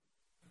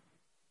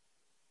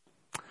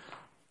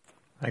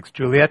Thanks,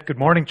 Juliet. Good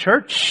morning,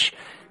 church.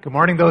 Good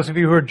morning, those of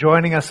you who are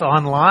joining us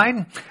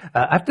online.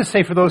 I have to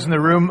say, for those in the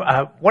room,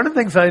 one of the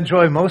things I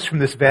enjoy most from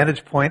this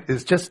vantage point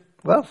is just,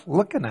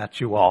 looking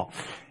at you all.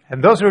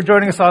 And those who are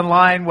joining us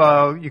online,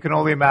 you can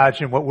only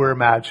imagine what we're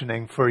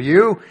imagining for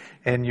you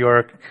in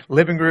your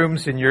living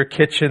rooms, in your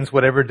kitchens,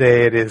 whatever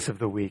day it is of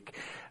the week.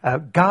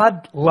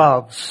 God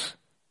loves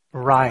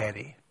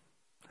variety.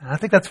 And I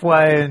think that's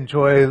why I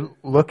enjoy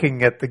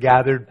looking at the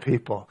gathered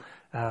people.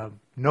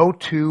 No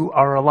two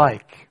are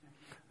alike.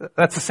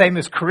 That's the same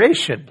as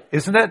creation,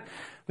 isn't it?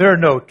 There are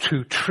no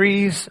two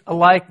trees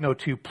alike, no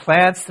two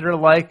plants that are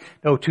alike,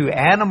 no two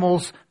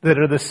animals that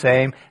are the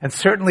same, and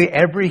certainly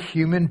every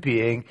human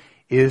being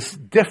is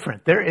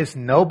different. There is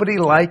nobody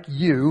like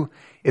you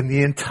in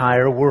the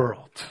entire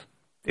world.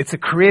 It's a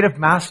creative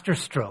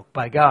masterstroke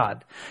by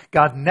God.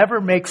 God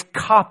never makes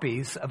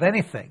copies of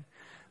anything.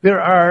 There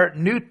are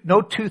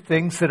no two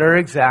things that are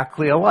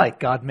exactly alike.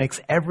 God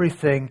makes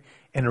everything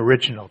an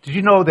original. Did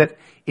you know that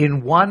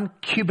in 1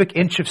 cubic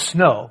inch of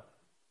snow,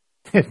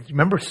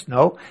 remember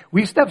snow?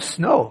 We used to have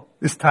snow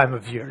this time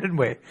of year, didn't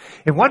we?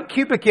 In 1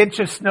 cubic inch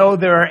of snow,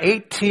 there are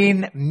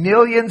 18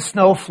 million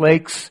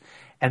snowflakes,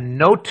 and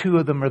no two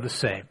of them are the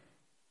same.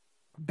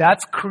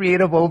 That's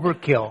creative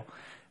overkill,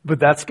 but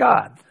that's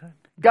God.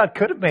 God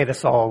could have made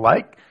us all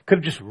alike, could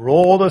have just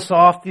rolled us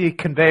off the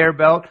conveyor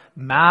belt,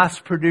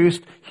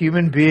 mass-produced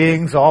human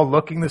beings, all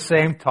looking the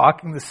same,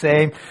 talking the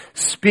same,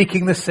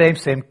 speaking the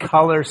same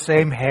color,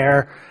 same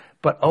hair.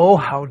 But oh,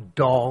 how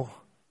dull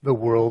the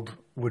world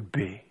would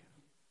be.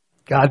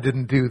 God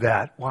didn't do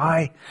that.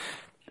 Why?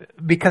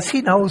 Because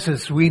He knows,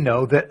 as we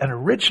know, that an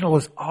original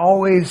is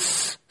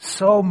always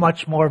so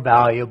much more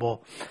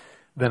valuable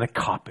than a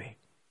copy.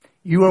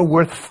 You are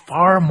worth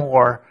far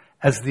more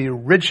as the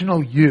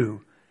original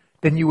you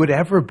than you would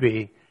ever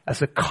be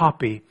as a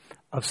copy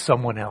of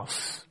someone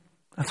else.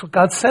 That's what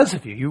God says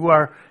of you.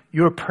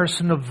 You're a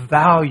person of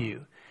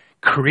value,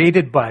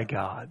 created by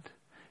God.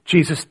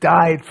 Jesus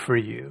died for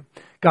you.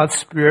 God's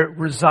Spirit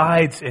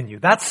resides in you.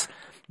 That's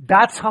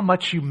how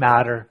much you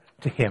matter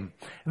to Him.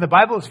 And the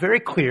Bible is very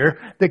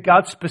clear that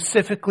God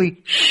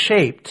specifically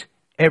shaped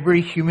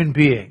every human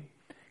being,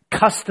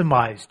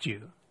 customized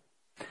you.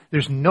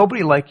 There's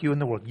nobody like you in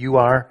the world. You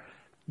are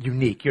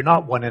unique. You're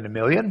not 1 in a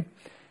million.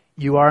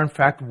 You are, in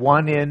fact,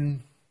 1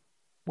 in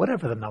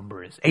whatever the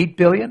number is. 8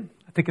 billion?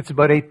 I think it's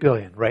about 8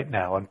 billion right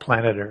now on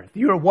planet Earth.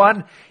 You are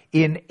 1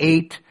 in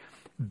 8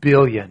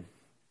 billion.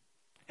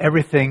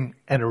 Everything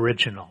an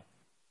original.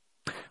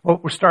 Well,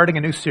 we're starting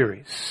a new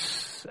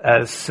series,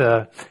 as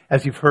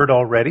you've heard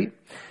already.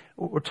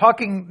 We're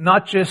talking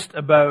not just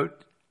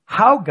about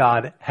how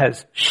God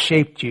has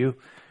shaped you,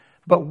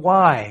 but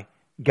why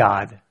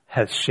God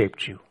has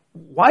shaped you.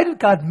 Why did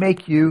God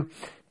make you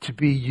to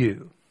be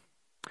you?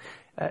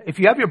 If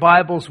you have your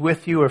Bibles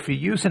with you, or if you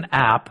use an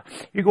app,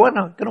 you're going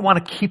to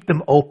want to keep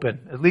them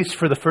open, at least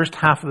for the first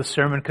half of the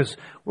sermon, because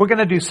we're going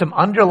to do some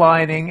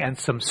underlining and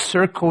some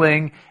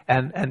circling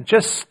and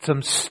just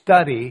some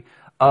study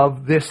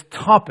of this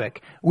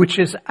topic, which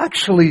is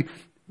actually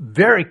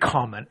very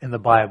common in the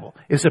Bible,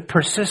 is a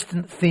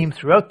persistent theme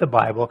throughout the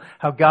Bible,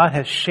 how God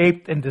has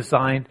shaped and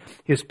designed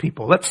His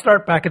people. Let's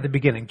start back at the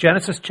beginning.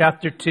 Genesis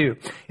chapter 2.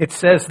 It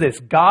says this: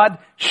 God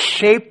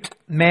shaped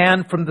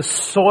man from the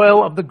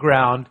soil of the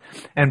ground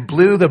and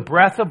blew the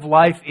breath of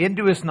life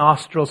into his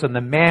nostrils, and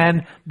the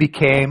man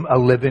became a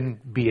living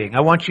being.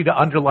 I want you to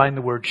underline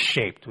the word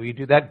shaped. Will you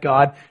do that?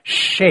 God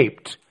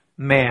shaped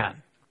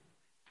man.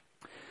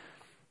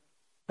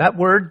 That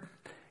word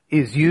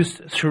is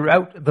used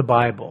throughout the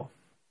Bible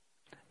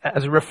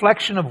as a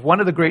reflection of one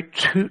of the great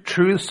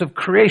truths of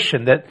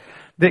creation,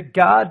 that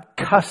God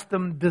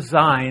custom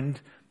designed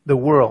the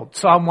world.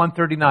 Psalm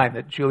 139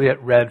 that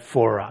Juliet read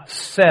for us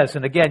says,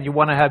 and again, you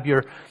want to have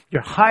your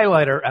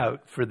highlighter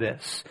out for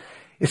this.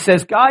 It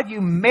says, God,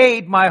 you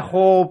made my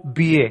whole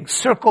being.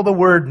 Circle the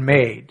word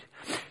made.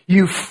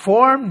 You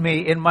formed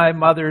me in my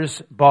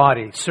mother's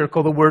body.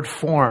 Circle the word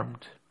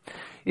formed.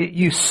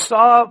 You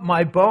saw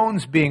my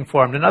bones being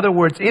formed. In other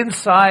words,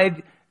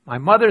 inside my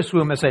mother's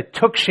womb, as I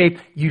took shape,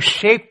 you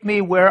shaped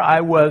me where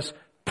I was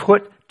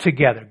put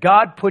together.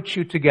 God put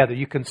you together.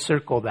 You can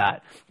circle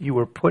that. You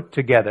were put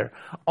together.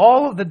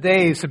 All of the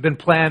days have been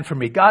planned for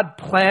me. God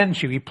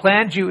planned you. He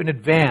planned you in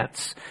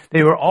advance.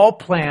 They were all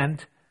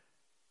planned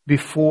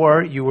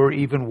before you were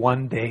even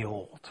 1 day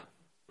old.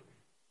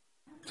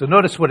 So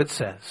notice what it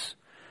says.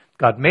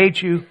 God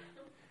made you.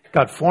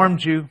 God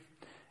formed you.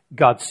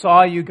 God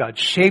saw you. God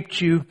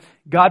shaped you.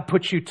 God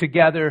put you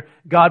together.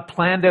 God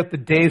planned out the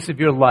days of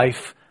your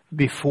life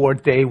before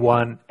day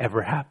one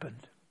ever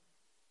happened.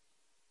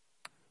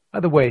 By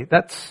the way,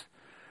 that's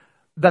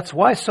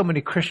why so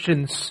many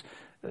Christians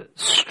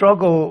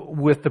struggle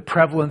with the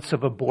prevalence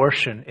of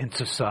abortion in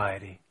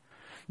society.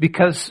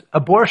 Because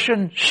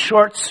abortion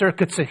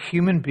short-circuits a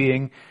human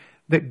being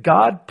that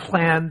God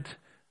planned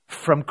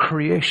from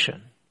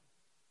creation,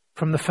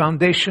 from the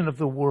foundation of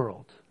the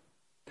world.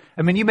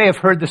 I mean, you may have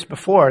heard this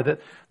before, that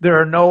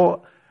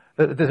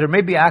there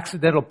may be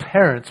accidental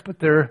parents, but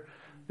there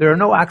are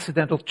no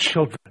accidental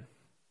children.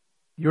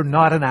 You're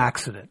not an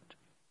accident.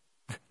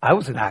 I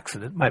was an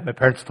accident. My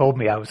parents told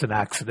me I was an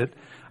accident.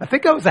 I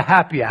think I was a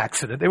happy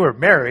accident. They were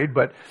married,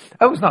 but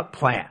I was not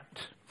planned.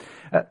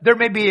 There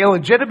may be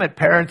illegitimate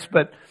parents,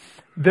 but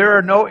there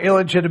are no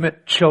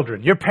illegitimate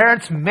children. Your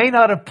parents may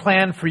not have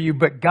planned for you,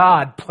 but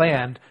God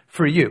planned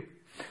for you.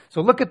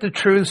 So look at the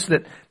truths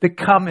that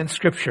come in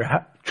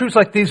Scripture. Truths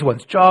like these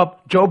ones.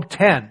 Job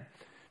 10.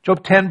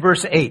 Job 10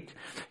 verse 8.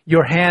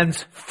 Your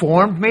hands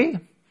formed me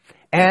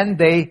and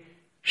they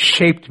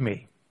shaped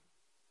me.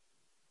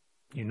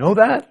 You know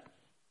that?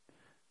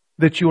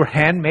 That you were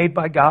handmade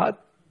by God?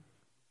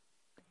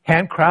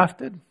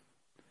 Handcrafted?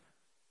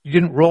 You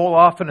didn't roll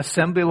off an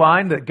assembly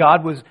line, that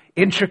God was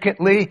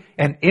intricately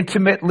and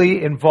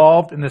intimately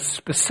involved in the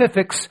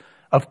specifics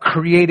of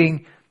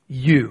creating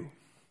you.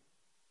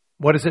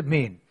 What does it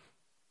mean?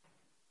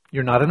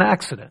 You're not an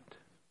accident.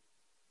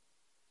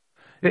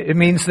 It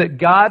means that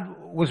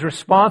God was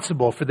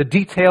responsible for the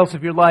details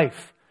of your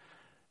life.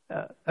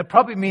 It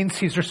probably means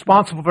He's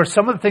responsible for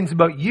some of the things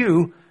about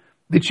you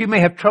that you may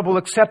have trouble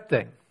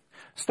accepting.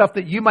 Stuff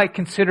that you might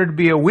consider to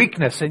be a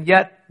weakness, and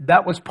yet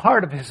that was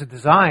part of His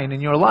design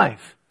in your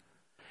life.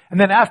 And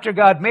then after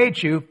God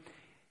made you,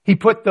 He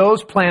put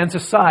those plans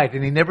aside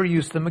and He never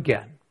used them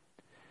again.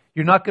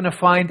 You're not going to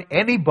find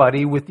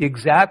anybody with the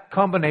exact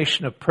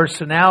combination of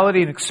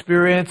personality and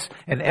experience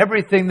and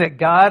everything that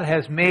God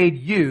has made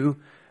you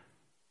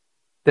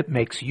that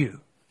makes you.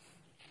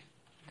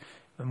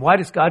 And why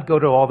does God go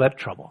to all that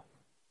trouble?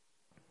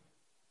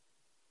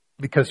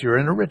 Because you're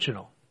an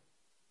original.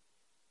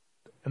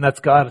 And that's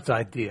God's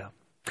idea.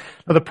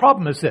 Now the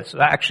problem is this.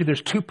 Actually,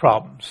 there's two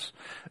problems.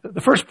 The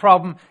first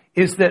problem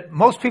is that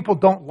most people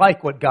don't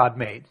like what God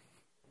made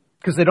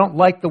because they don't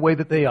like the way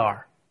that they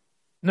are.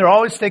 And they're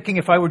always thinking,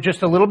 if I were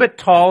just a little bit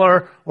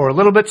taller or a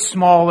little bit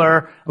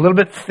smaller, a little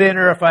bit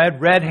thinner, if I had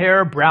red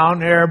hair,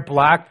 brown hair,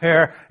 black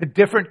hair, a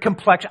different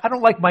complexion. I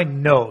don't like my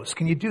nose.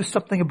 Can you do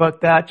something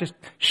about that? Just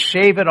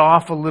shave it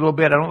off a little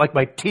bit. I don't like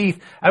my teeth.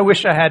 I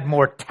wish I had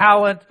more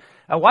talent.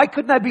 Why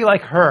couldn't I be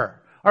like her?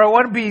 Or I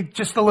want to be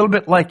just a little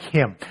bit like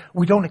him.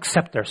 We don't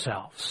accept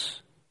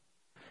ourselves.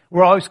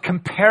 We're always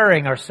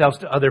comparing ourselves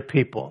to other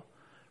people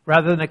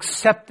rather than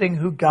accepting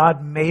who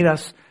God made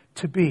us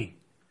to be.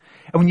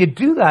 And when you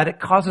do that, it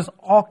causes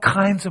all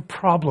kinds of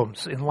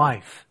problems in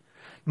life.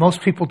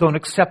 Most people don't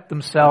accept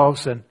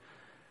themselves, and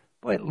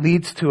boy, it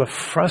leads to a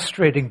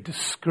frustrating,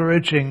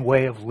 discouraging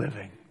way of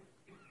living.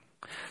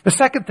 The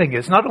second thing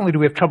is, not only do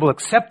we have trouble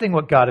accepting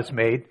what God has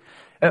made,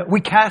 we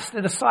cast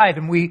it aside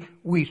and we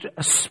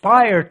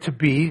aspire to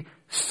be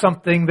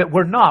something that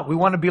we're not. We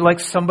want to be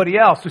like somebody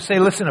else. We say,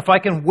 listen, if I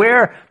can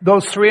wear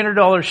those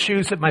 $300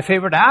 shoes that my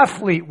favorite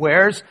athlete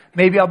wears,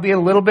 maybe I'll be a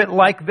little bit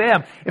like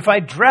them. If I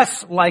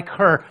dress like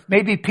her,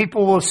 maybe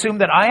people will assume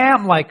that I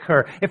am like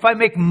her. If I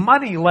make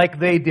money like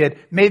they did,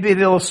 maybe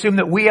they'll assume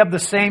that we have the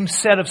same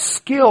set of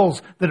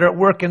skills that are at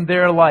work in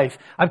their life.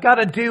 I've got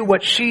to do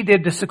what she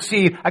did to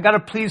succeed. I've got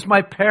to please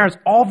my parents.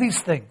 All these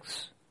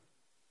things.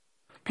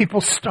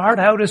 People start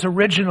out as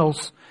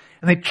originals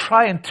and they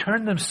try and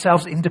turn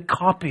themselves into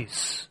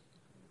copies.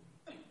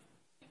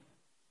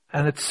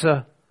 And it's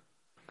a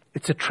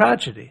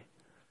tragedy.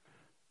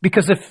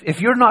 Because if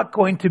you're not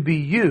going to be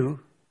you,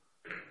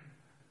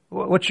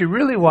 what you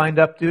really wind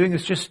up doing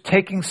is just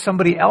taking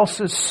somebody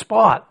else's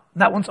spot.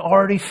 And that one's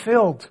already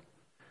filled.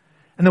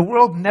 And the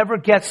world never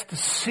gets to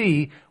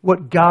see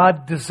what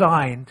God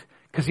designed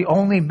because He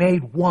only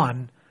made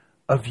one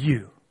of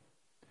you.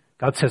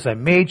 God says, I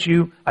made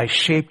you, I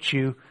shaped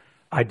you,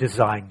 I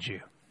designed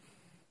you.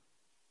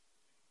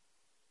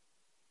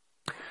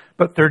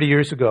 About 30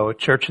 years ago, a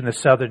church in the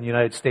southern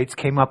United States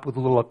came up with a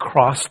little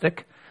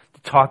acrostic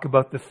to talk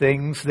about the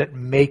things that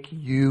make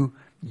you,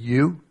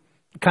 you.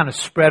 It kind of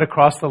spread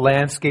across the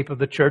landscape of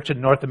the church in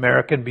North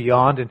America and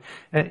beyond.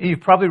 And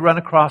you've probably run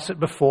across it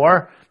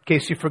before. In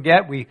case you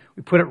forget, we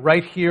put it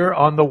right here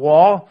on the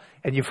wall.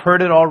 And you've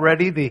heard it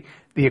already.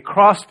 The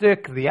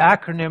acrostic, the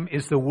acronym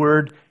is the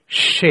word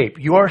shape.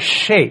 Your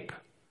shape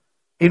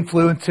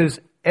influences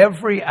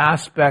every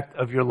aspect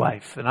of your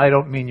life. And I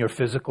don't mean your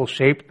physical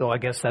shape, though I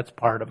guess that's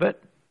part of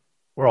it.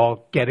 We're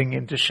all getting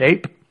into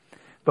shape.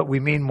 But we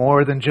mean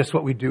more than just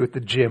what we do at the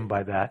gym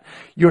by that.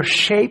 Your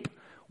shape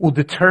will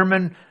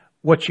determine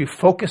what you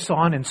focus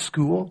on in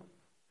school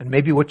and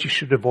maybe what you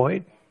should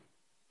avoid.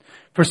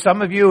 For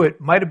some of you,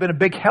 it might have been a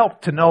big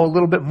help to know a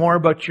little bit more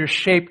about your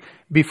shape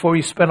before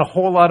you spent a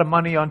whole lot of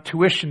money on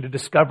tuition to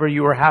discover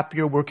you were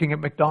happier working at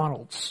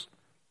McDonald's.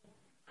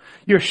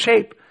 Your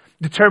shape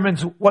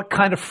determines what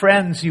kind of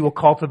friends you will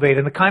cultivate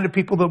and the kind of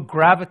people that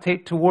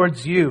gravitate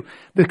towards you,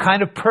 the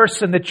kind of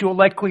person that you will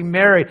likely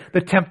marry,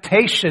 the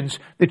temptations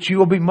that you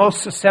will be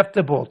most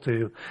susceptible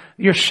to.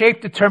 Your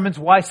shape determines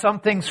why some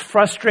things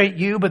frustrate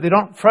you, but they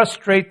don't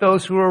frustrate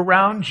those who are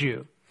around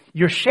you.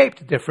 You're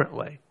shaped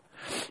differently.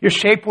 Your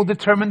shape will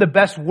determine the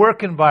best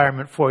work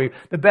environment for you,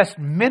 the best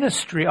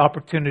ministry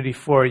opportunity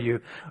for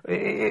you.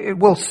 It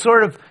will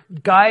sort of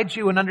guide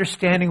you in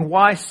understanding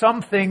why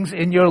some things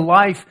in your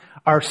life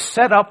are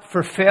set up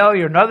for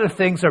failure and other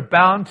things are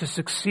bound to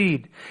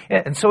succeed.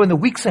 And so in the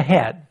weeks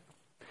ahead,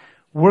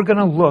 we're going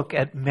to look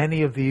at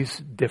many of these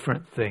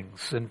different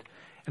things. And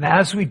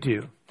as we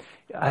do,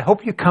 I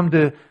hope you come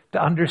to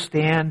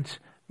understand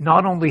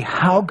not only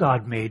how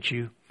God made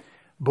you,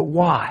 but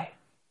why.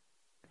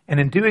 And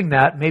in doing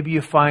that, maybe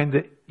you find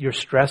that your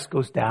stress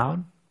goes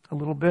down a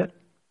little bit.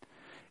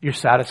 Your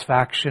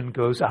satisfaction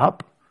goes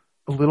up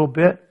a little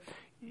bit.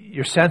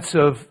 Your sense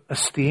of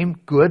esteem,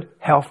 good,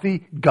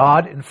 healthy,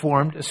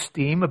 God-informed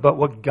esteem about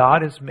what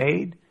God has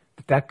made,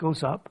 that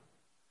goes up.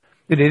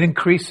 That it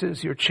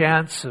increases your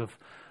chance of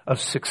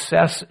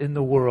success in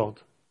the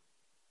world.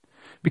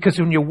 Because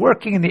when you're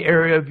working in the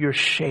area of your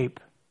shape,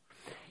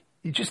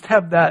 you just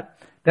have that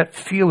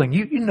feeling.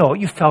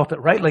 You felt it,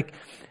 right? Like,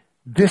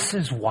 this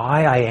is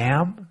why I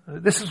am.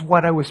 This is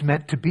what I was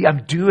meant to be.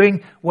 I'm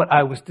doing what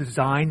I was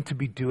designed to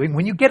be doing.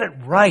 When you get it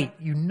right,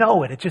 you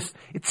know it.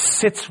 It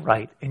sits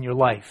right in your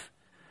life.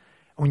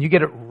 When you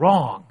get it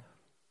wrong,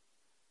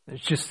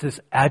 there's just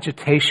this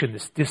agitation,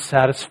 this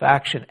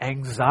dissatisfaction,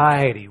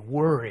 anxiety,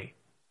 worry.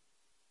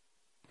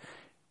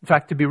 In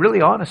fact, to be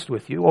really honest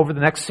with you, over the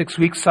next 6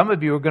 weeks, some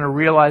of you are going to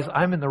realize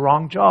I'm in the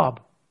wrong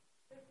job.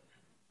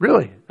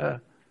 Really.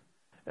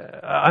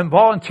 I'm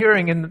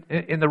volunteering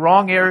in the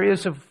wrong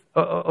areas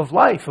of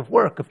life, of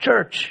work, of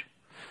church.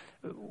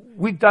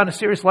 We've done a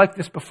series like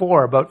this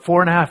before, about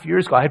 4.5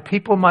 years ago. I had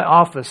people in my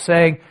office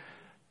saying,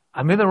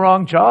 I'm in the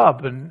wrong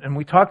job. And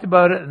we talked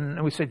about it,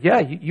 and we said, yeah,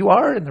 you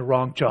are in the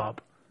wrong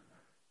job.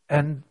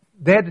 And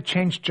they had to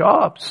change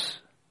jobs.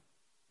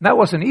 And that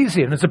wasn't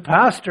easy. And as a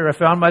pastor, I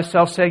found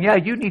myself saying, yeah,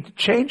 you need to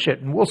change it,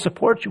 and we'll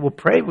support you. We'll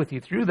pray with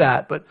you through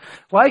that. But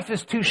life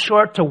is too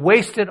short to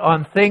waste it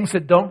on things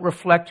that don't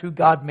reflect who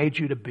God made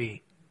you to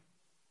be.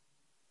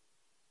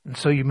 And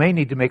so you may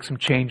need to make some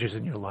changes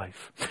in your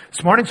life.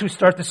 This morning, as we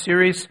start the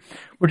series,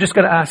 we're just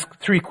going to ask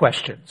 3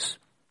 questions.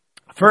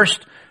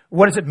 First,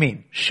 what does it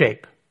mean,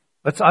 shape?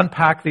 Let's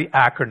unpack the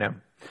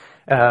acronym.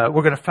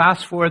 We're going to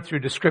fast forward through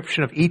a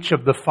description of each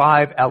of the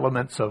 5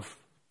 elements of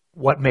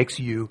what makes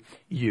you,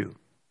 you.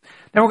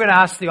 Then we're going to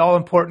ask the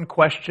all-important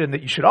question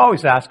that you should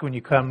always ask when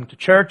you come to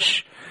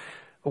church.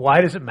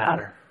 Why does it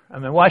matter? I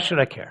mean, why should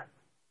I care?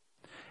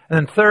 And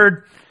then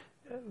third,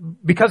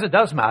 because it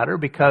does matter,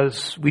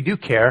 because we do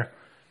care,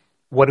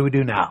 what do we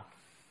do now?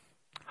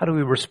 How do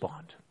we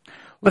respond?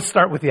 Let's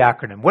start with the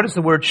acronym. What does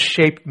the word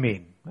shape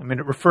mean? I mean,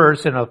 it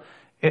refers in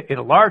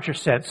a larger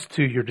sense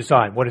to your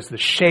design. What is the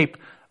shape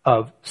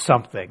of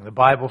something? The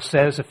Bible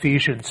says,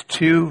 Ephesians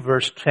 2,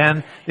 verse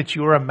 10, that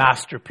you are a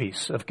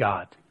masterpiece of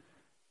God.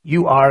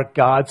 You are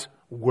God's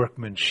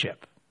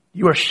workmanship.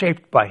 You are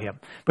shaped by Him.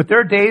 But there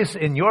are days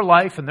in your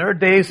life and there are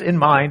days in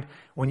mine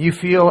when you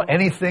feel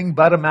anything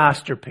but a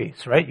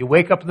masterpiece, right? You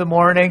wake up in the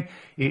morning,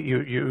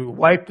 you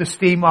wipe the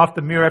steam off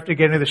the mirror after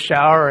getting in the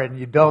shower, and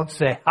you don't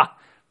say,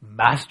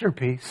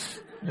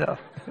 masterpiece. No,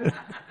 it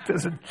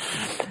doesn't.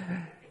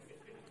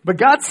 But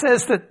God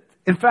says that,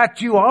 in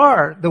fact, you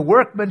are the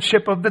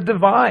workmanship of the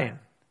divine.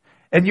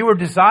 And you were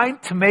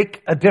designed to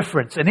make a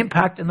difference, an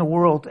impact in the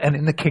world and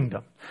in the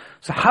kingdom.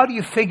 So how do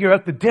you figure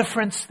out the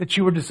difference that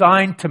you were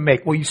designed to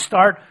make? Well, you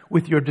start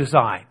with your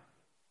design.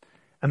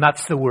 And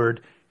that's the word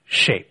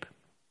shape.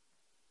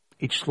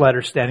 Each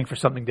letter standing for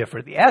something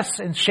different. The S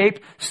in shape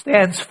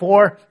stands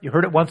for, you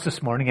heard it once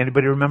this morning,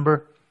 anybody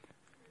remember?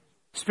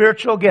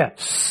 Spiritual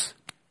gifts.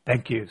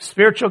 Thank you.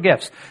 Spiritual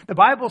gifts. The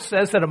Bible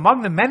says that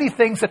among the many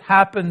things that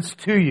happens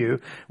to you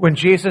when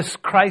Jesus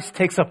Christ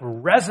takes up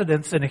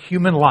residence in a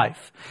human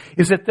life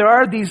is that there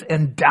are these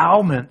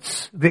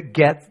endowments that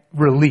get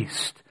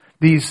released.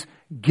 These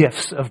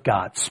gifts of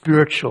God,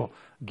 spiritual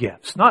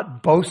gifts.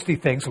 Not boasty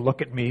things,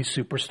 look at me,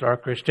 superstar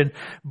Christian,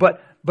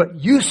 but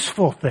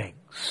useful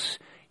things.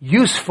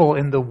 Useful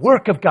in the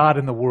work of God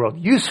in the world.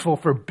 Useful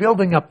for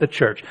building up the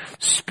church.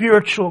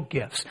 Spiritual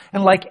gifts.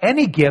 And like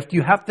any gift,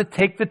 you have to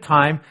take the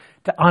time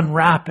to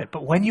unwrap it.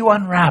 But when you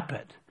unwrap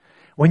it,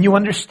 when you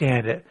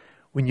understand it,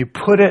 when you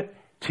put it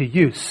to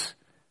use,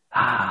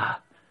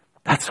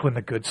 that's when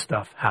the good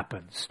stuff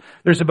happens.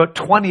 There's about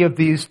 20 of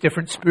these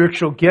different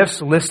spiritual gifts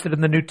listed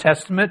in the New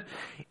Testament.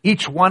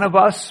 Each one of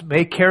us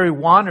may carry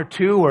 1 or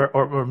 2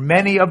 or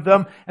many of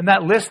them. And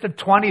that list of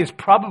 20 is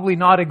probably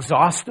not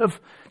exhaustive.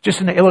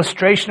 Just an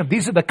illustration of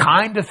these are the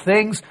kind of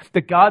things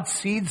that God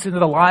seeds into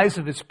the lives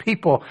of His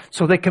people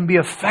so they can be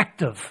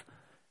effective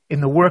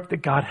in the work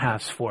that God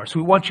has for us.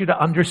 We want you to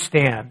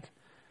understand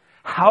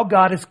how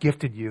God has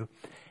gifted you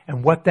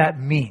and what that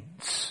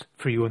means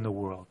for you in the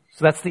world.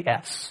 So that's the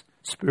S,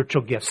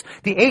 spiritual gifts.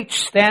 The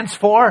H stands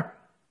for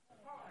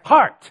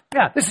heart.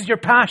 Yeah, this is your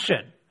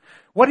passion.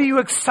 What are you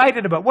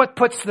excited about? What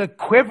puts the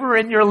quiver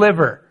in your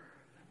liver?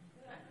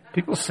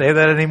 People say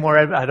that anymore?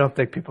 I don't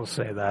think people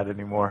say that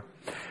anymore.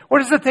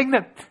 What is the thing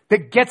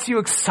that gets you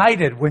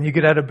excited when you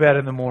get out of bed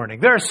in the morning?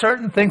 There are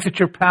certain things that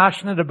you're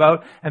passionate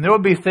about, and there will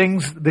be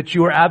things that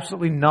you are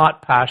absolutely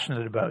not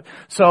passionate about.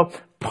 So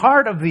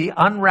part of the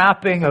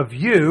unwrapping of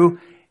you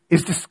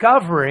is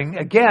discovering,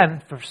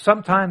 again, for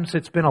sometimes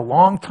it's been a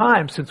long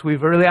time since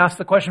we've really asked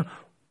the question,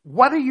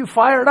 what are you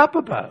fired up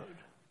about?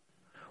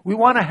 We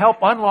want to help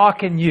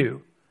unlock in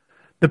you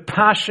the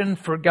passion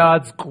for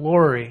God's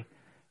glory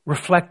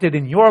reflected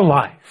in your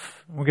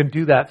life. We're going to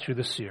do that through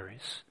the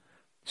series.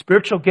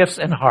 Spiritual gifts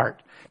and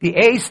heart. The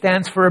A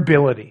stands for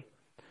ability.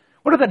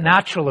 What are the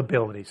natural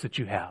abilities that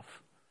you have?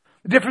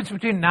 The difference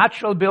between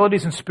natural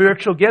abilities and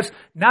spiritual gifts,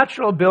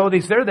 natural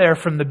abilities, they're there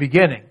from the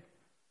beginning.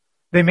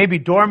 They may be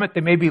dormant,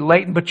 they may be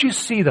latent, but you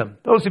see them.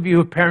 Those of you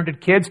who have parented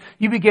kids,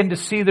 you begin to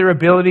see their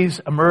abilities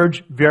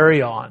emerge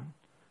very on.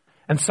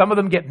 And some of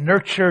them get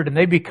nurtured and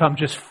they become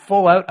just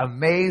full out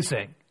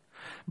amazing.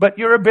 But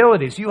your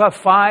abilities, you have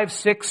 500,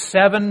 600,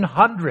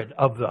 700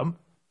 of them.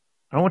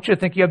 I don't want you to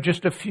think you have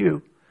just a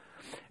few.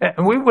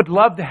 And we would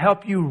love to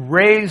help you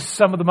raise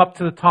some of them up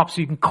to the top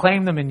so you can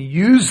claim them and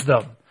use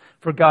them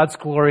for God's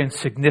glory in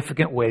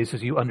significant ways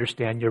as you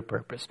understand your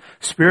purpose.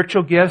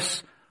 Spiritual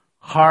gifts,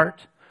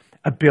 heart,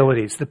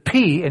 abilities. The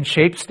P in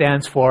shape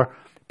stands for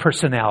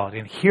personality.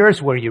 And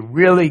here's where you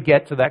really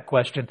get to that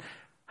question,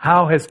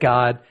 how has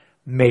God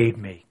made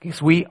me?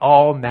 Because we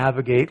all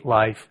navigate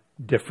life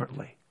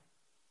differently.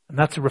 And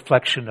that's a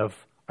reflection of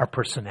our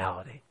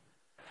personality.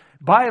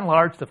 By and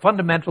large, the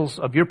fundamentals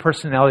of your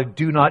personality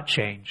do not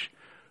change.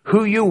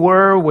 Who you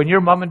were when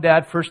your mom and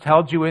dad first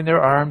held you in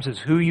their arms is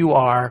who you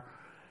are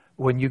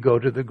when you go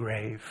to the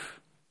grave.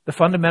 The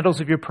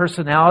fundamentals of your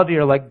personality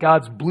are like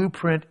God's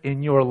blueprint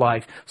in your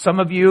life. Some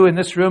of you in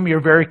this room,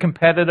 you're very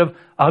competitive.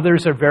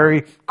 Others are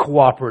very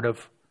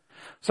cooperative.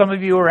 Some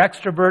of you are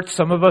extroverts.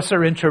 Some of us are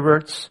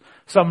introverts.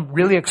 Some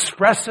really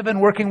expressive in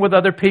working with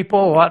other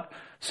people.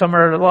 Some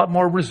are a lot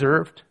more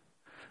reserved.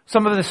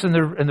 Some of us in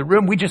the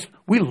room,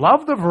 we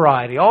love the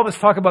variety. All this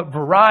talk about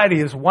variety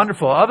is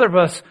wonderful. Other of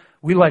us,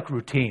 we like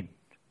routine.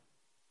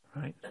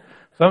 Right?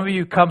 Some of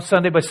you come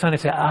Sunday by Sunday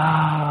and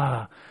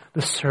say,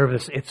 the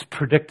service, it's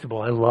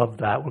predictable. I love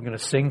that. We're going to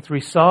sing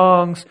 3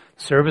 songs.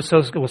 Service,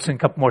 we'll sing a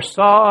couple more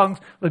songs.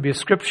 There'll be a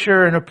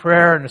scripture and a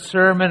prayer and a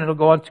sermon. It'll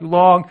go on too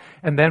long.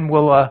 And then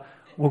we'll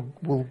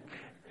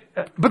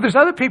but there's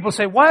other people who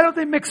say, why don't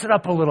they mix it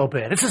up a little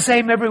bit? It's the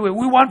same every week.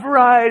 We want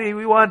variety.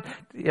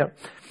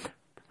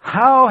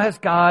 How has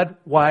God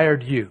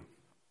wired you?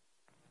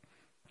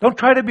 Don't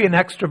try to be an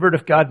extrovert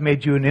if God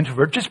made you an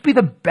introvert. Just be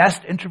the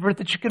best introvert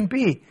that you can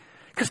be.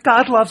 Because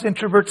God loves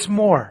introverts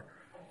more.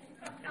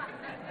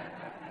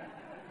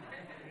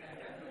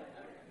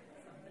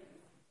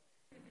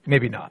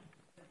 Maybe not.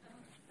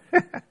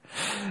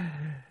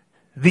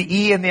 The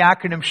E in the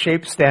acronym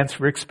SHAPE stands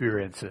for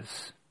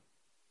experiences.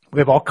 We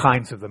have all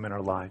kinds of them in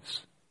our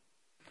lives.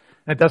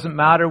 And it doesn't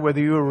matter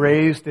whether you were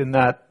raised in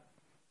that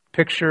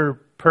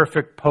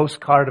picture-perfect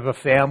postcard of a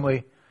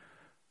family,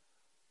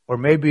 or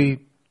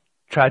maybe,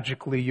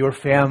 tragically, your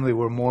family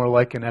were more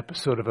like an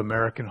episode of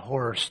American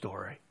Horror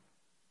Story.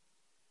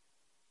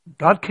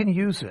 God can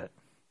use it.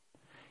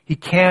 He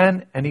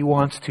can and He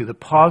wants to, the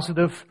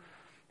positive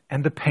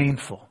and the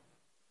painful.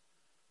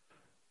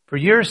 For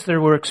years, there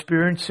were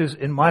experiences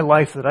in my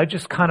life that I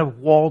just kind of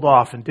walled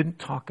off and didn't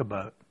talk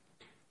about.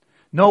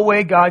 No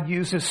way God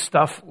uses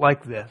stuff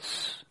like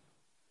this.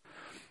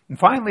 And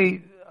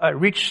finally, I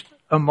reached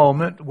a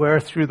moment where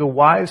through the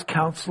wise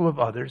counsel of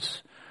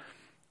others,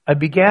 I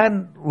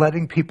began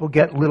letting people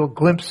get little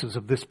glimpses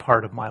of this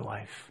part of my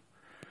life.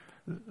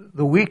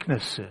 The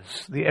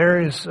weaknesses, the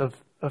areas of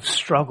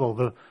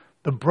struggle,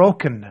 the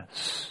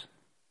brokenness.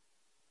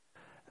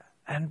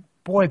 And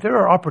boy, there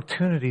are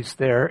opportunities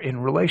there in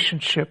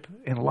relationship,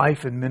 in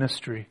life, and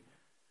ministry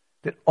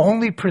that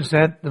only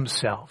present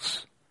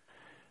themselves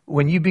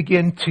when you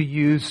begin to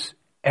use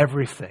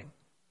everything,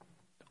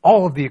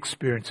 all of the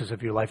experiences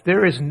of your life.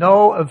 There is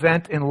no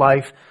event in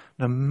life,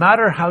 no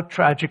matter how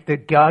tragic,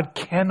 that God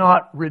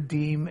cannot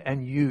redeem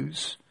and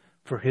use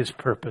for His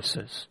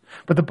purposes.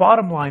 But the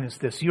bottom line is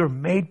this: you're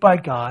made by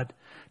God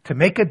to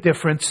make a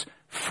difference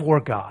for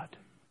God.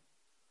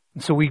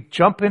 And so we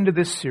jump into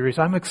this series.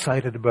 I'm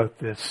excited about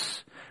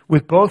this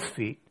with both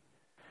feet,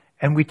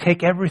 and we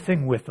take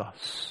everything with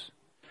us.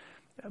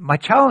 My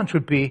challenge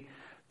would be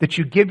that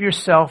you give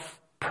yourself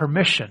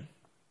permission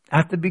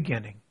at the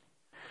beginning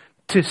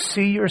to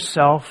see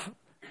yourself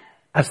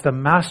as the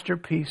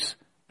masterpiece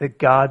that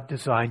God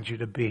designed you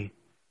to be.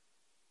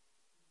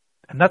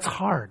 And that's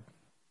hard.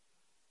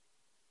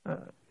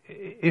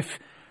 If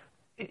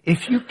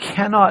you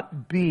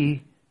cannot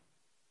be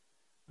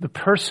the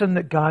person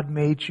that God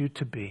made you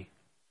to be,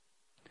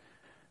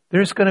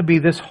 there's going to be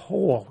this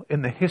hole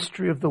in the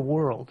history of the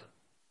world,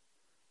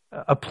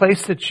 a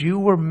place that you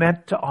were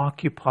meant to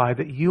occupy,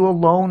 that you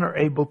alone are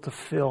able to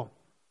fill.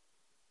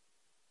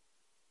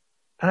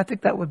 And I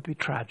think that would be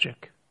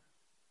tragic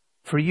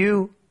for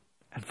you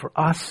and for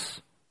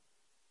us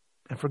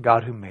and for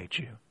God who made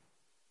you.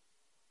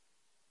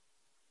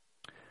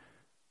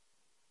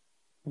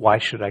 Why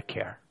should I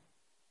care?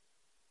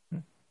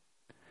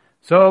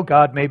 So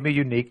God made me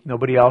unique,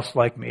 nobody else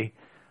like me,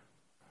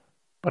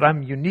 but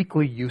I'm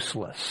uniquely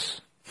useless,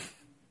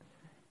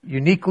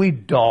 uniquely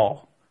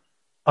dull,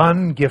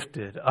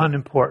 ungifted,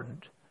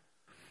 unimportant.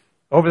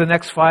 Over the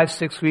next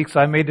 5-6 weeks,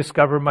 I may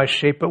discover my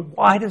shape, but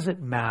why does it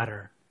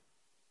matter?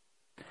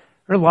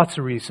 There are lots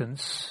of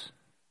reasons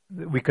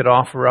that we could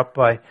offer up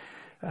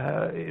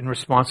in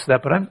response to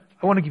that, but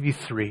I want to give you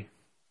 3,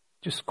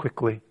 just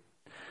quickly.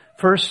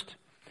 First,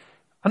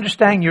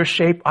 Understanding your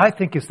shape, I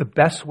think, is the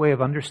best way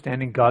of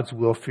understanding God's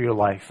will for your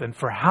life. And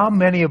for how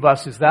many of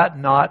us is that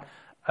not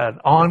an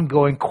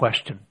ongoing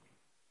question?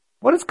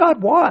 What does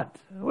God want?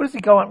 What does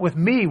He want with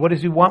me? What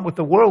does He want with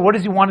the world? What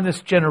does He want in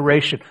this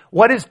generation?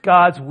 What is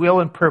God's will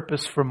and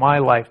purpose for my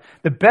life?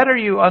 The better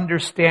you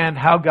understand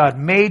how God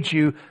made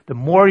you, the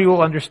more you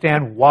will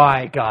understand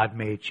why God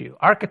made you.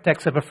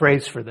 Architects have a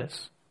phrase for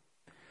this.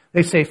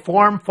 They say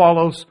form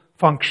follows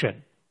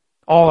function.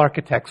 All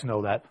architects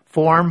know that.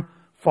 Form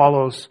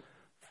follows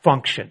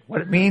function.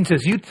 What it means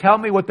is you tell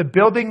me what the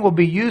building will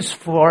be used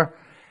for,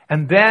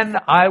 and then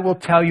I will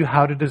tell you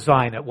how to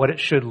design it, what it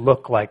should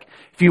look like.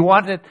 If you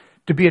want it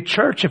to be a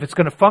church, if it's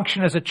going to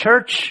function as a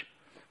church,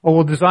 well,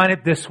 we'll design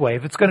it this way.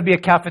 If it's going to be a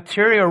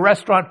cafeteria or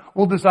restaurant,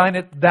 we'll design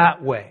it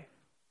that way.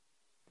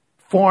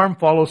 Form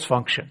follows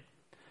function.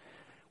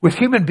 With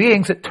human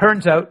beings, it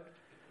turns out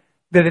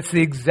that it's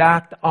the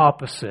exact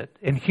opposite.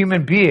 In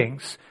human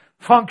beings,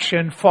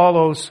 function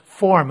follows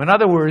form. In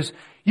other words,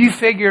 you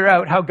figure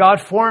out how God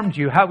formed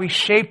you, how He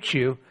shaped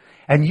you,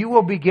 and you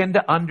will begin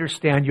to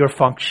understand your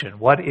function.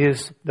 What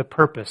is the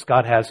purpose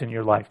God has in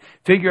your life?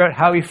 Figure out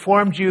how He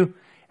formed you,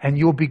 and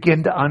you'll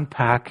begin to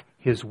unpack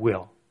His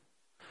will.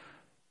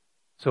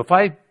 So if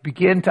I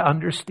begin to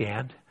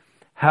understand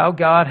how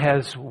God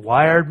has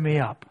wired me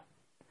up,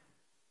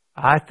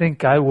 I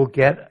think I will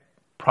get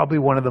probably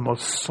one of the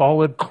most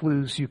solid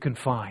clues you can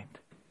find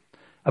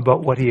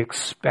about what He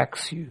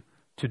expects you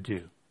to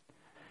do.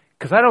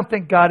 Because I don't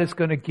think God is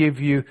going to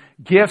give you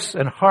gifts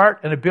and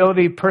heart and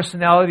ability,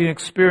 personality and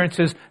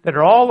experiences that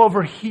are all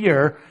over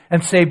here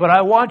and say, but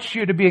I want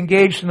you to be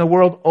engaged in the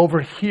world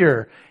over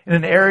here in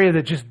an area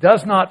that just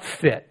does not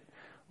fit,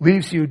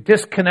 leaves you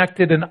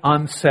disconnected and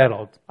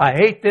unsettled. I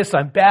hate this,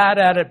 I'm bad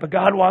at it, but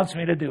God wants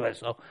me to do it.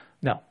 So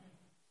no,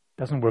 it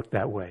doesn't work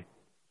that way.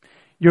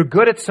 You're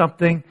good at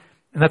something,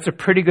 and that's a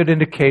pretty good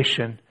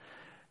indication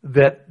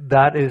that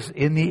that is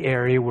in the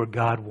area where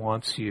God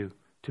wants you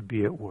to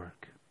be at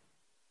work.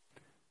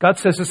 God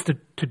says this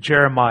to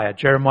Jeremiah,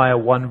 Jeremiah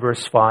 1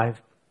 verse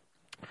 5.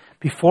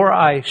 Before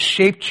I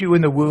shaped you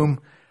in the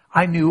womb,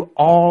 I knew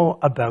all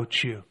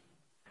about you.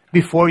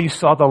 Before you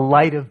saw the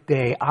light of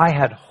day, I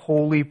had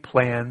holy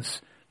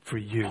plans for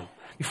you.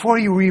 Before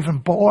you were even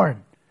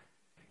born,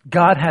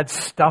 God had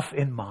stuff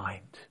in mind.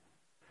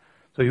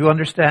 So you want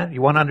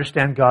to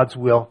understand God's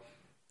will,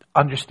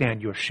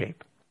 understand your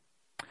shape.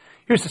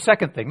 Here's the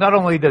second thing. Not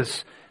only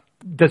does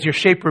your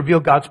shape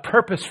reveal God's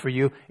purpose for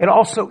you, it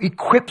also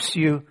equips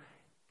you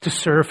to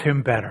serve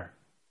Him better.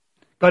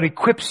 God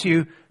equips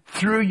you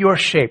through your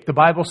shape. The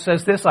Bible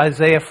says this,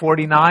 Isaiah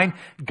 49,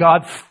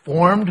 God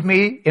formed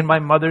me in my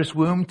mother's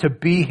womb to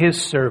be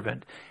His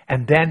servant,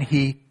 and then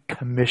He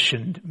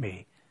commissioned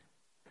me.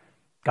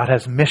 God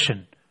has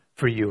mission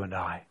for you and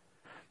I.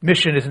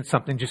 Mission isn't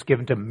something just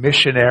given to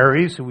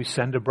missionaries who we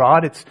send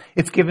abroad.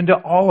 It's given to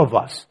all of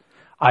us.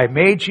 I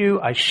made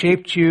you, I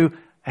shaped you,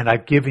 and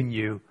I've given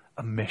you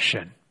a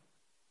mission.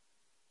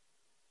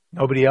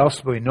 Nobody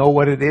else will know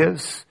what it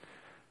is,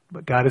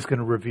 but God is going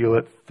to reveal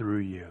it through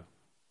you.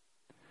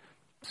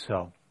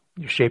 So,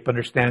 your shape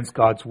understands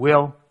God's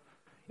will.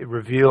 It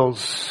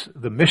reveals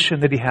the mission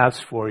that He has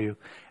for you.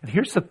 And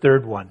here's the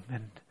third one.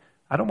 And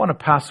I don't want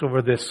to pass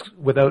over this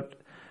without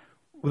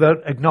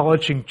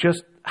acknowledging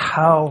just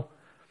how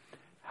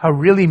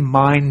really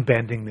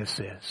mind-bending this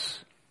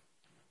is.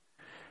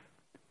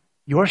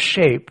 Your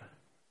shape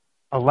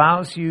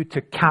allows you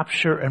to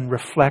capture and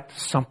reflect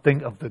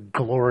something of the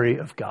glory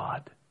of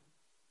God.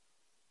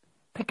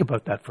 Think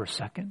about that for a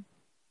second.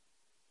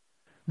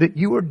 That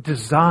you are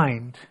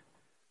designed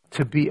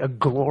to be a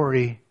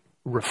glory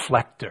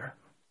reflector.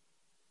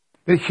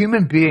 That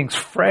human beings,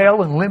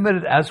 frail and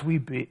limited as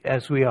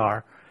we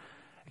are,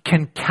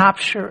 can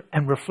capture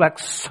and reflect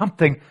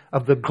something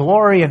of the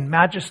glory and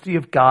majesty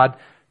of God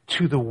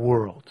to the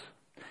world.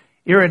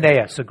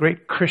 Irenaeus, a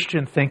great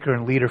Christian thinker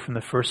and leader from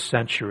the first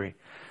century,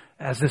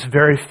 has this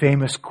very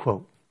famous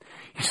quote.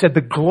 He said,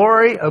 "The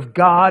glory of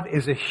God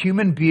is a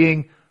human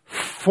being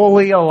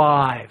fully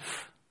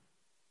alive."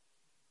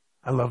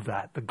 I love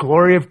that. The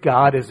glory of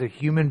God is a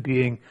human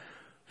being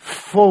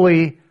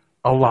fully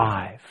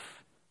alive.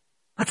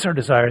 That's our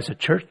desire as a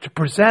church, to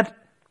present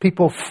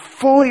people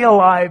fully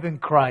alive in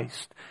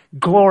Christ,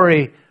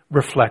 glory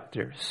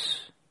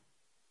reflectors.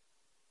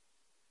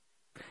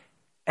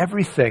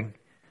 Everything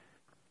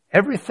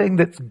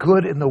that's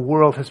good in the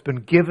world has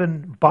been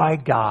given by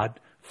God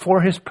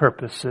for His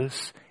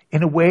purposes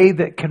in a way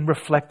that can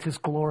reflect His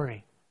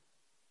glory.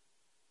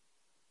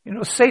 You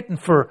know, Satan,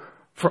 for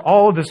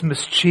all of his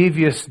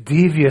mischievous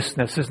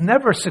deviousness, has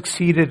never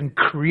succeeded in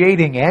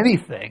creating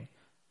anything.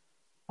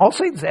 All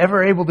Satan's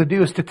ever able to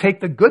do is to take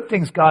the good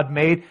things God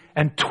made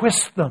and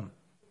twist them.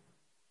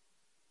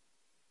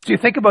 So you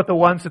think about the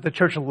ones that the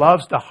church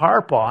loves to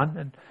harp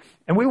on,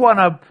 and we want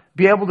to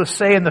be able to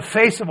say in the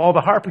face of all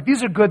the harping,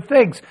 these are good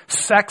things.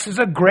 Sex is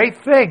a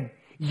great thing.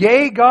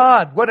 Yay,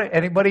 God.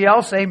 Anybody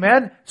else?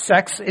 Amen.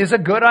 Sex is a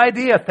good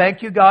idea.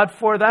 Thank you, God,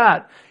 for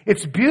that.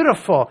 It's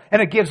beautiful,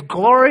 and it gives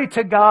glory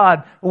to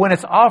God when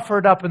it's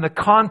offered up in the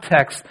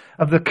context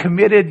of the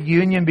committed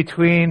union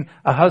between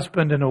a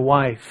husband and a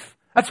wife.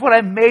 That's what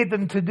I made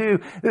them to do.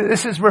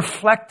 This is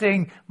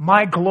reflecting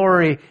my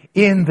glory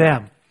in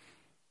them.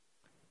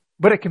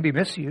 But it can be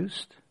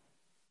misused.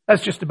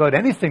 That's just about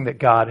anything that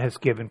God has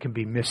given can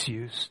be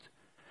misused.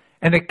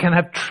 And it can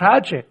have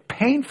tragic,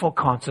 painful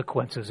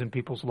consequences in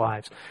people's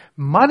lives.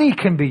 Money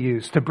can be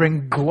used to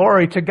bring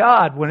glory to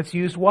God when it's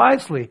used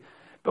wisely.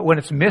 But when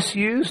it's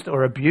misused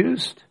or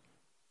abused,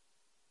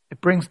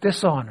 it brings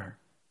dishonor.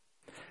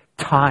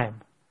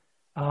 Time.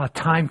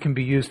 Time can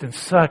be used in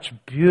such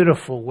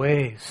beautiful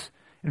ways.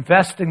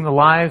 Investing the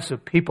lives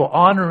of people,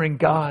 honoring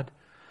God.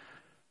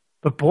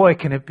 But boy,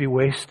 can it be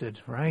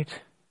wasted, right?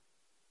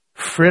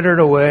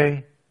 Frittered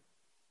away.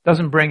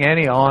 Doesn't bring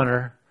any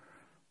honor.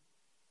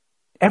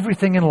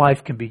 Everything in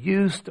life can be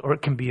used or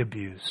it can be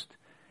abused.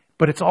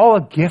 But it's all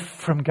a gift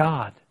from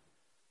God.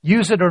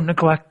 Use it or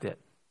neglect it.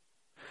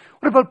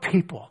 What about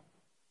people?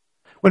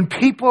 When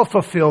people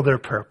fulfill their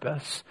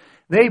purpose,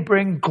 they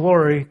bring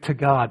glory to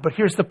God. But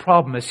here's the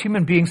problem. As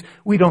human beings,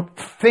 we don't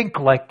think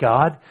like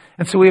God.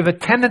 And so we have a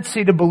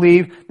tendency to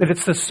believe that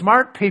it's the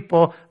smart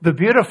people, the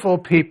beautiful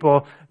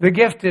people, the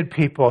gifted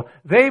people.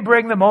 They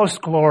bring the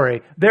most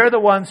glory. They're the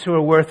ones who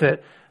are worth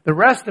it. The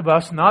rest of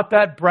us, not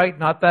that bright,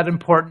 not that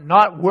important,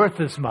 not worth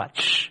as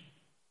much.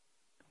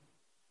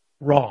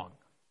 Wrong.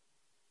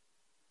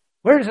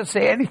 Where does it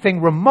say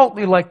anything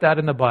remotely like that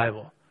in the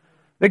Bible?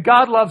 That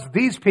God loves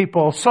these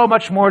people so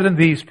much more than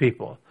these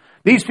people.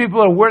 These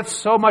people are worth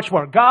so much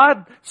more.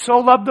 God so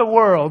loved the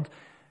world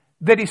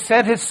that He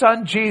sent His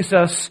Son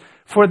Jesus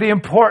for the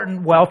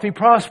important, wealthy,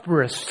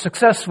 prosperous,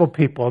 successful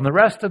people. And the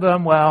rest of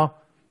them, well,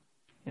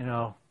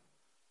 never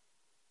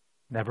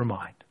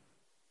mind.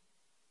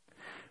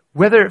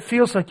 Whether it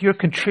feels like you're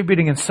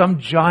contributing in some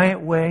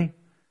giant way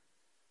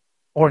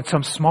or in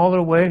some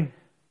smaller way,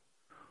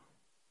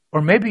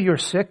 or maybe you're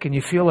sick and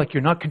you feel like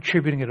you're not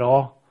contributing at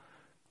all,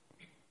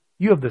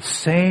 you have the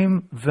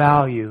same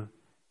value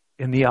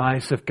in the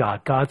eyes of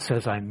God. God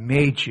says, I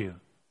made you.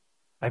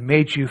 I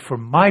made you for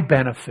my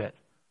benefit,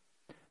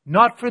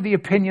 not for the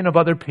opinion of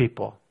other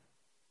people.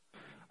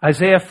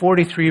 Isaiah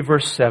 43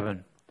 verse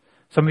 7.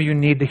 Some of you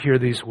need to hear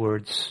these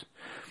words.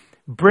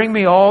 Bring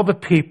me all the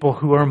people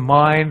who are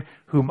mine,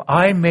 whom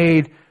I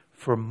made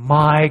for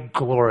my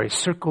glory.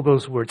 Circle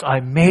those words.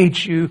 I made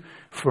you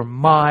for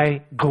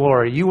my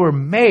glory. You were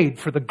made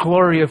for the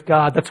glory of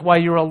God. That's why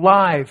you're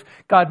alive.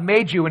 God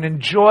made you and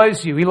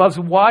enjoys you. He loves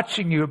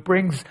watching you. It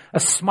brings a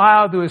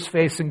smile to His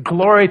face and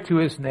glory to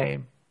His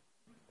name.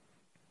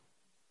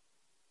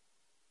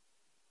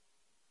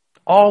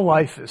 All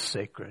life is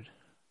sacred.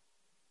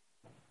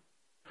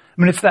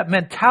 It's that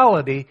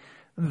mentality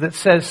that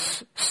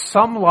says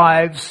some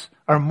lives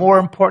are more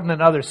important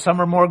than others. Some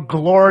are more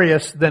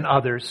glorious than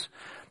others.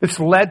 This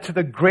led to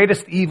the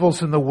greatest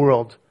evils in the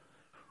world.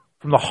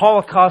 From the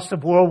Holocaust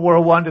of World War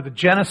I to the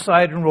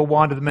genocide in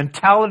Rwanda, the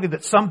mentality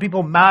that some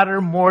people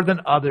matter more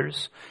than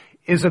others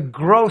is a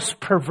gross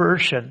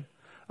perversion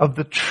of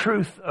the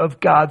truth of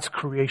God's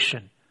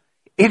creation.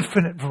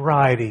 Infinite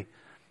variety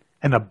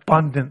and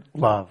abundant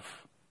love.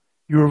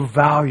 You're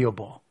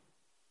valuable,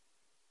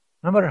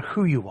 no matter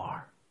who you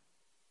are.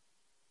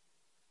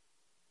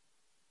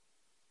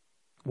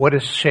 What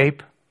is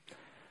shape?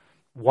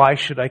 Why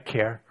should I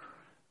care?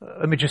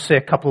 Let me just say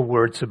a couple of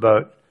words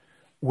about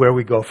where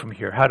we go from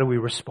here. How do we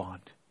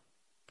respond?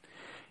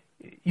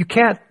 You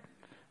can't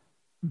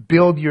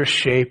build your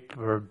shape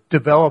or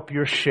develop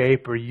your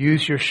shape or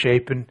use your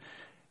shape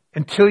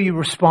until you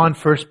respond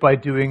first by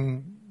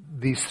doing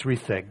these three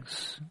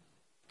things.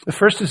 The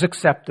first is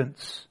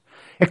acceptance.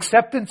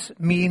 Acceptance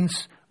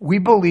means we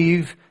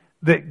believe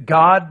that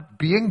God,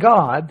 being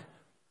God,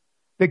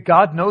 that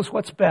God knows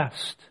what's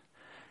best.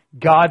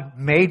 God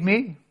made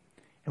me,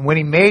 and when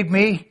He made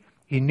me,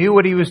 He knew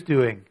what He was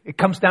doing. It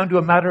comes down to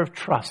a matter of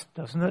trust,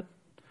 doesn't it?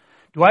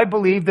 Do I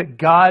believe that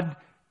God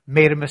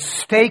made a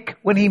mistake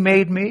when He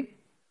made me?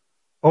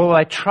 Or will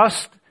I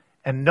trust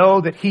and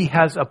know that He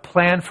has a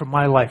plan for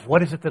my life?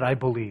 What is it that I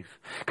believe?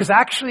 Because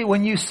actually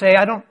when you say,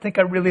 I don't think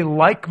I really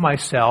like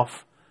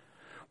myself,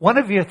 one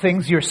of the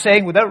things you're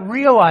saying without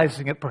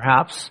realizing it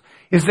perhaps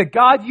is that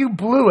God, you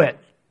blew it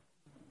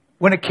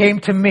when it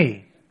came to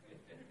me.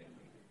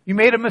 You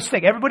made a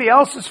mistake. Everybody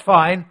else is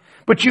fine,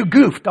 but you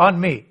goofed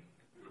on me.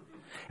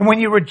 And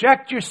when you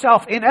reject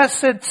yourself, in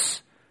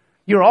essence,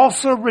 you're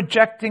also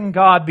rejecting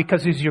God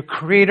because He's your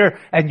creator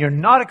and you're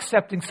not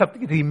accepting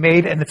something that He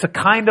made, and it's a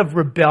kind of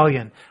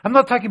rebellion. I'm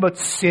not talking about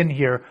sin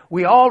here.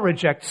 We all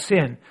reject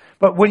sin.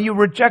 But when you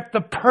reject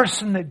the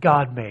person that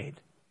God made,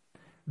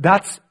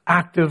 that's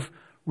active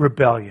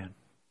rebellion.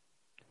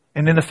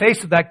 And in the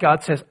face of that,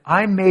 God says,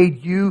 I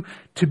made you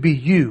to be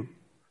you.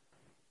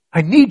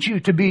 I need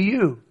you to be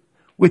you.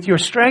 With your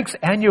strengths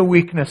and your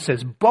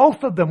weaknesses,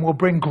 both of them will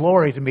bring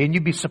glory to me. And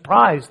you'd be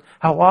surprised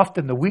how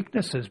often the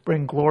weaknesses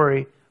bring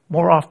glory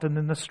more often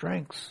than the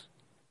strengths.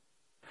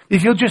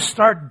 If you'll just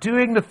start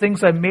doing the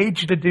things I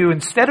made you to do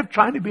instead of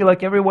trying to be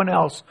like everyone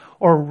else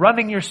or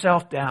running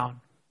yourself down.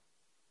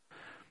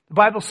 The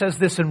Bible says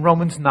this in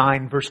Romans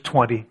 9, verse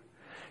 20. It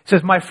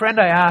says, my friend,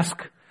 I ask,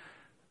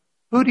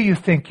 who do you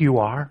think you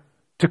are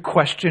to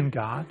question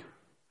God?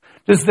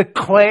 Does the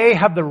clay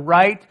have the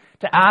right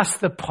to ask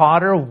the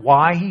potter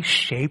why he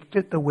shaped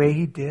it the way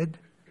he did?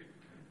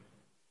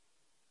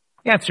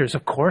 The answer is,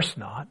 of course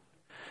not.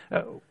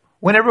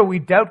 Whenever we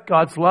doubt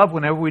God's love,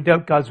 whenever we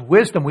doubt God's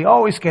wisdom, we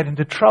always get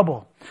into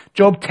trouble.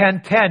 Job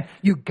 10:10,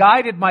 you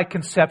guided my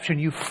conception.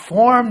 You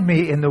formed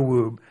me in the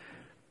womb.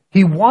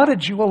 He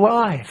wanted you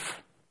alive.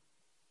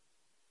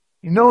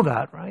 You know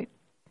that, right?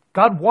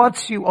 God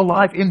wants you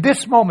alive in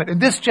this moment, in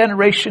this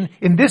generation,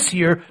 in this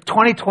year,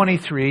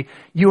 2023.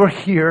 You are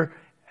here,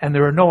 and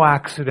there are no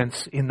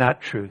accidents in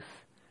that truth.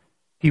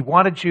 He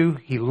wanted you.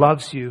 He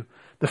loves you.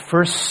 The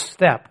first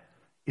step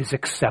is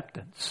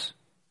acceptance.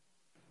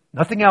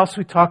 Nothing else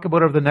we talk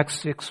about over the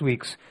next 6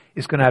 weeks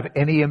is going to have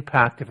any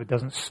impact if it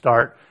doesn't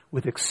start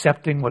with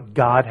accepting what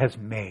God has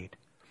made.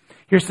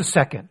 Here's the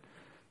second,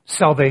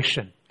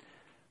 salvation.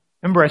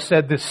 Remember I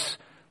said this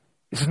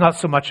is not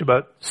so much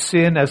about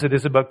sin as it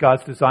is about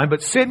God's design,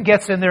 but sin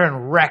gets in there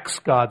and wrecks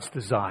God's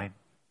design.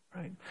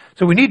 Right?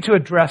 So we need to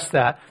address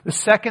that. The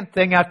second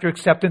thing after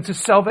acceptance is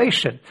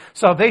salvation.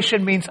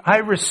 Salvation means I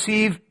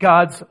receive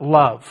God's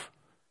love.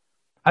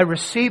 I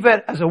receive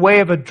it as a way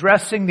of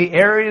addressing the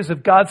areas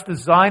of God's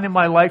design in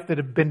my life that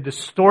have been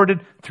distorted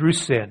through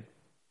sin.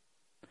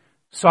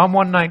 Psalm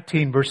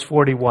 119, verse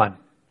 41.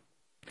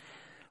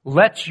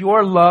 Let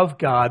your love,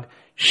 God,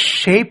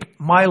 shape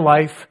my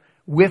life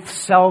with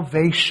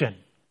salvation,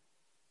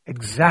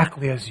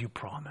 exactly as you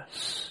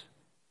promise.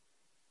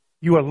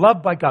 You are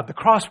loved by God. The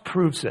cross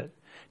proves it.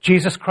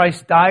 Jesus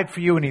Christ died for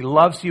you and he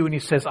loves you and he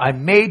says, I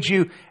made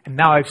you and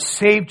now I've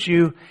saved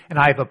you and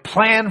I have a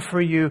plan for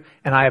you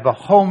and I have a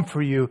home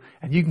for you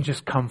and you can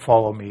just come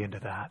follow me into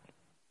that.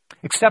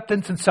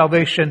 Acceptance and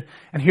salvation.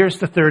 And here's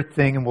the third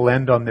thing, and we'll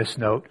end on this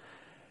note.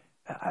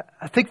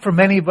 I think for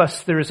many of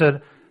us there's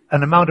an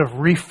amount of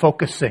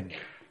refocusing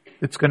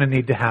that's going to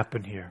need to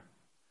happen here.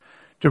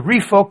 To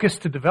refocus,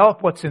 to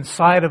develop what's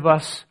inside of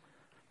us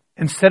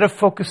instead of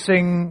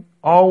focusing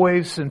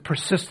always and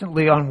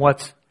persistently on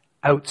what's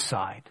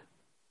outside.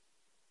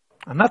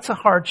 And that's a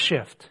hard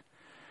shift.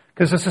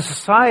 Because as a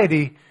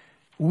society,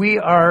 we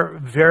are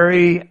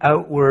very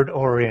outward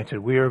oriented.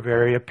 We are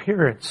very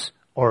appearance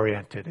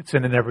oriented. It's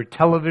in every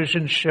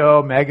television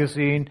show,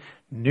 magazine,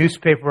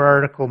 newspaper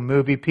article,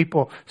 movie.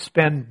 People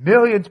spend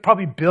millions,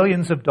 probably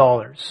billions of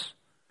dollars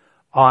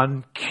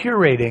on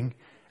curating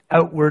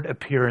outward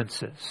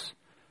appearances.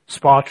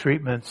 Spa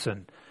treatments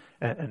and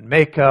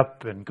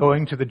makeup and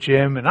going to the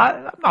gym. And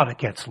I'm not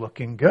against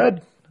looking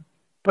good.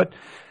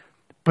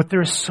 But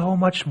there is so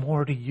much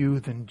more to you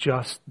than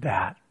just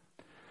that.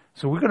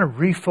 So we're going to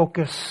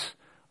refocus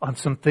on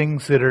some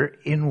things that are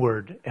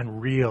inward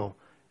and real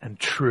and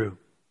true.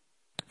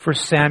 1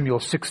 Samuel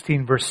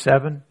 16, verse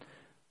 7.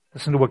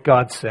 Listen to what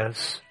God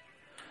says.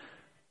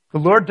 The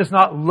Lord does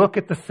not look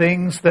at the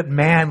things that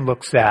man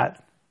looks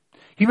at.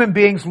 Human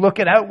beings look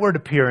at outward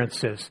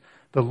appearances.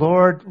 The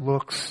Lord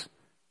looks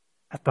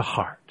at the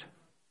heart.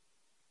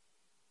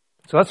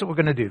 So that's what we're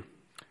going to do.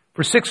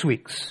 For 6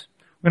 weeks,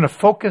 we're going to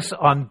focus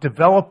on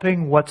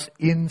developing what's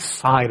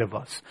inside of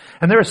us.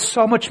 And there is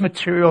so much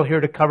material here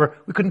to cover.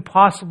 We couldn't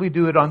possibly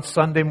do it on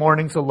Sunday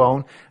mornings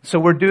alone. So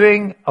we're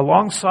doing,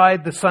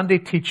 alongside the Sunday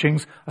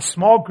teachings, a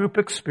small group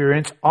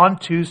experience on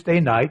Tuesday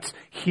nights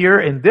here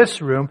in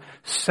this room,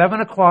 7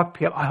 o'clock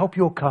p.m. I hope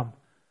you'll come.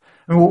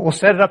 And we'll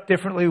set it up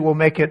differently. We'll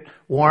make it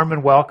warm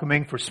and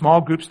welcoming for small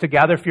groups to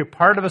gather. If you're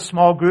part of a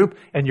small group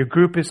and your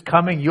group is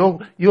coming,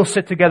 you'll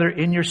sit together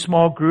in your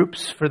small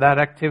groups for that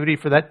activity,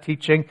 for that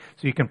teaching,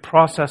 so you can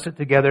process it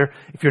together.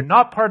 If you're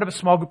not part of a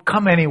small group,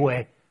 come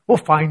anyway. We'll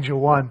find you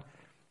one.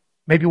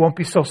 Maybe it won't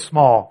be so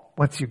small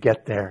once you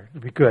get there.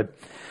 It'll be good.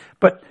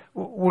 But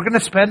we're going to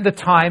spend the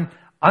time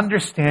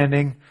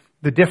understanding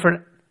the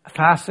different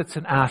facets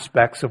and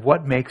aspects of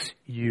what makes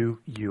you,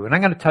 you. And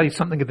I'm going to tell you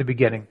something at the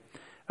beginning.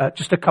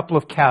 Just a couple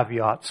of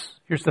caveats.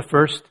 Here's the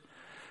first.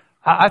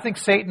 I think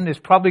Satan is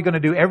probably going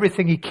to do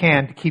everything he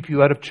can to keep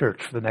you out of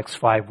church for the next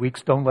 5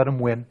 weeks. Don't let him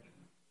win.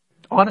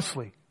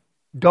 Honestly,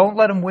 don't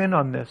let him win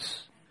on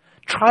this.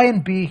 Try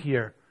and be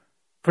here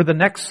for the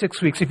next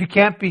 6 weeks. If you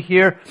can't be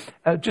here,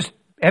 just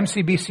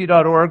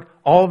mcbc.org.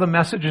 All the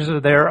messages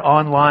are there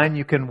online.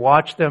 You can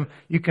watch them.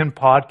 You can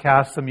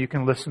podcast them. You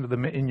can listen to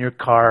them in your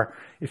car.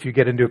 If you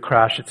get into a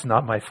crash, it's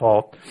not my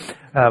fault.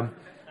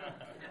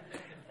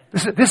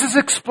 This is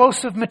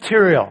explosive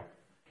material.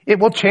 It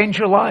will change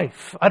your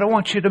life. I don't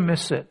want you to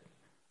miss it.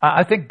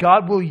 I think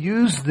God will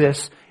use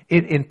this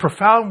in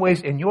profound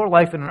ways in your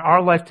life and in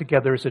our life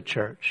together as a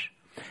church.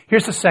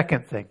 Here's the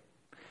second thing.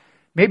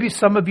 Maybe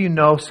some of you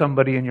know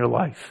somebody in your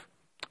life,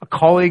 a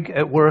colleague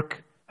at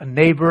work, a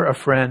neighbor, a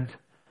friend,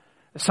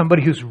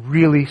 somebody who's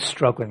really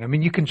struggling. I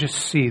mean, you can just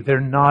see they're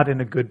not in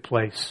a good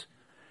place.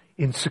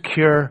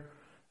 Insecure,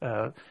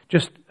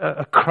 just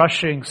a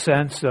crushing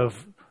sense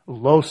of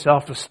low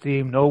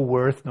self-esteem, no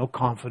worth, no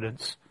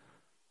confidence.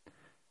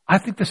 I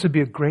think this would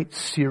be a great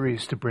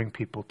series to bring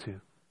people to.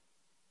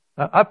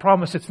 I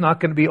promise it's not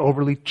going to be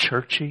overly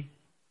churchy,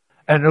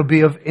 and it'll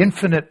be of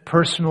infinite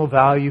personal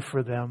value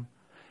for them,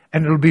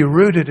 and it'll be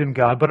rooted in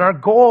God. But our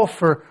goal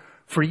for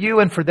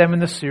you and for them in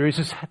this series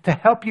is to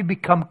help you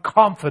become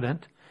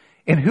confident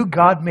in who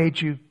God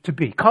made you to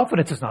be.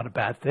 Confidence is not a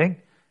bad thing,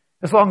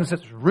 as long as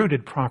it's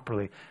rooted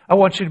properly. I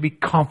want you to be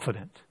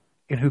confident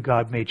in who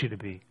God made you to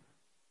be.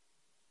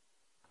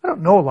 I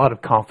don't know a lot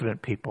of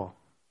confident people,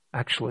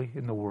 actually,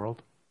 in the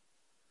world.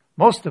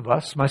 Most of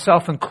us,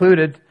 myself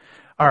included,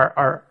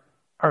 are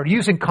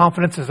using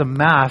confidence as a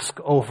mask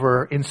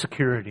over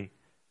insecurity.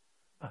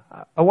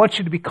 I want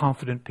you to be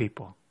confident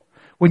people.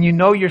 When you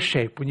know your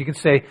shape, when you can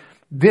say,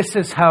 this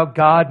is how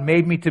God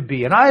made me to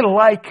be, and I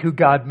like who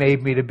God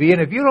made me to be,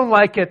 and if you don't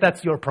like it,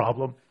 that's your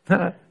problem.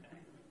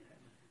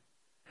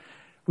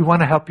 We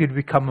want to help you to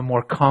become a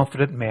more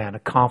confident man, a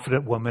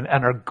confident woman,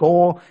 and our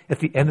goal at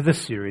the end of the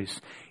series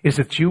is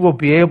that you will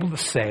be able to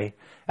say,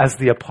 as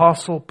the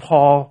Apostle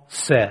Paul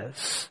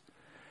says,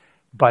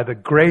 by the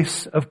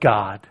grace of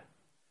God,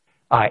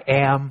 I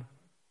am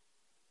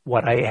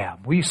what I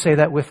am. Will you say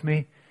that with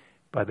me?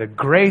 By the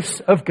grace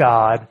of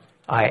God,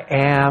 I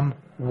am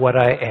what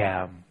I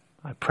am.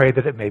 I pray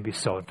that it may be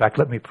so. In fact,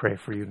 let me pray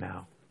for you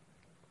now.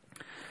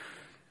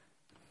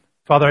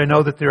 Father, I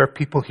know that there are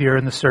people here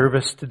in the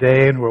service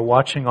today and we're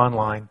watching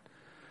online.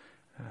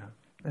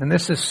 And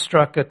this has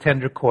struck a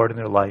tender chord in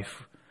their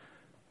life.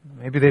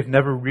 Maybe they've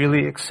never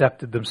really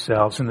accepted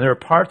themselves. And there are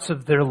parts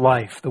of their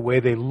life, the way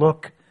they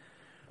look,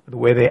 the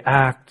way they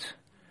act,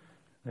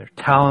 their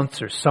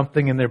talents or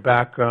something in their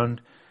background,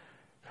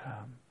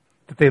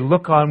 that they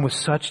look on with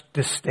such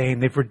disdain.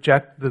 They've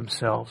rejected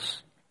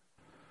themselves.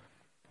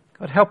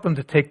 God, help them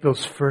to take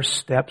those first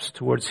steps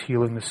towards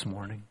healing this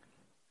morning.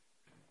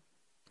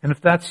 And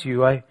if that's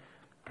you, I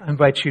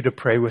invite you to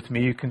pray with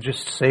me. You can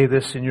just say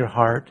this in your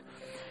heart.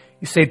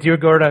 You say, Dear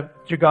God,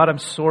 I'm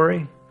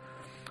sorry.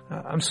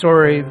 I'm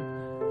sorry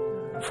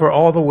for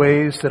all the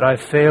ways that I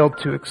failed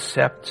to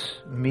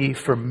accept me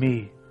for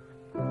me.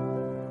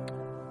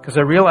 Because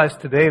I realize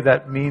today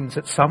that means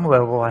at some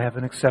level I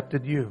haven't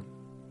accepted you.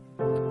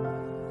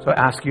 So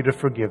I ask you to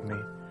forgive me.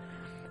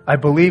 I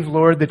believe,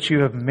 Lord, that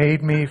you have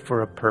made me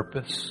for a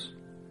purpose.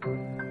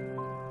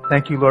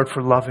 Thank you, Lord,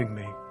 for loving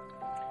me,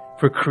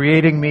 for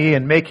creating me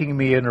and making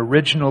me an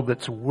original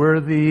that's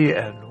worthy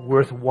and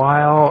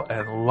worthwhile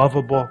and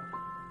lovable.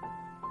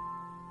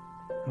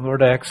 And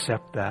Lord, I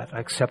accept that.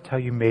 I accept how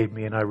you made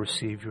me and I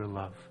receive your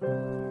love.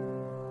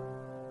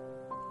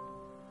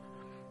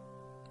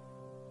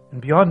 And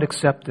beyond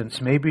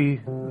acceptance,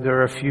 maybe there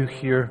are a few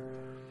here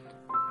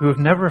who have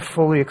never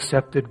fully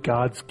accepted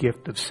God's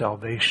gift of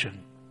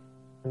salvation.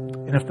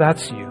 And if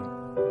that's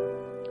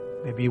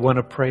you, maybe you want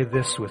to pray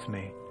this with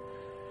me.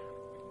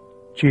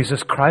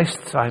 Jesus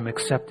Christ, I'm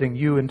accepting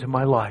you into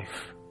my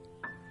life.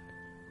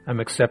 I'm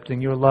accepting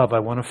your love. I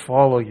want to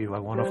follow you. I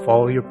want to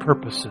follow your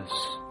purposes.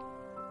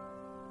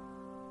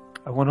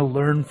 I want to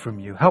learn from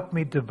you. Help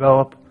me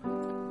develop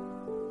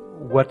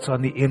what's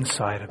on the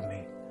inside of me.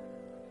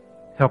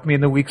 Help me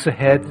in the weeks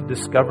ahead to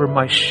discover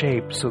my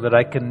shape so that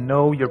I can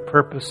know your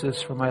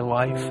purposes for my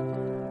life.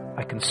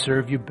 I can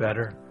serve you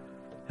better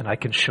and I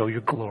can show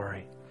your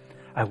glory.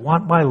 I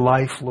want my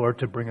life, Lord,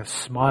 to bring a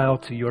smile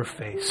to your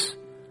face.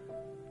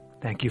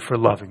 Thank you for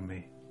loving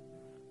me.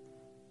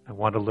 I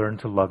want to learn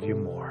to love you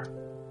more.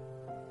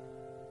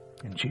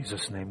 In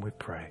Jesus' name we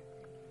pray.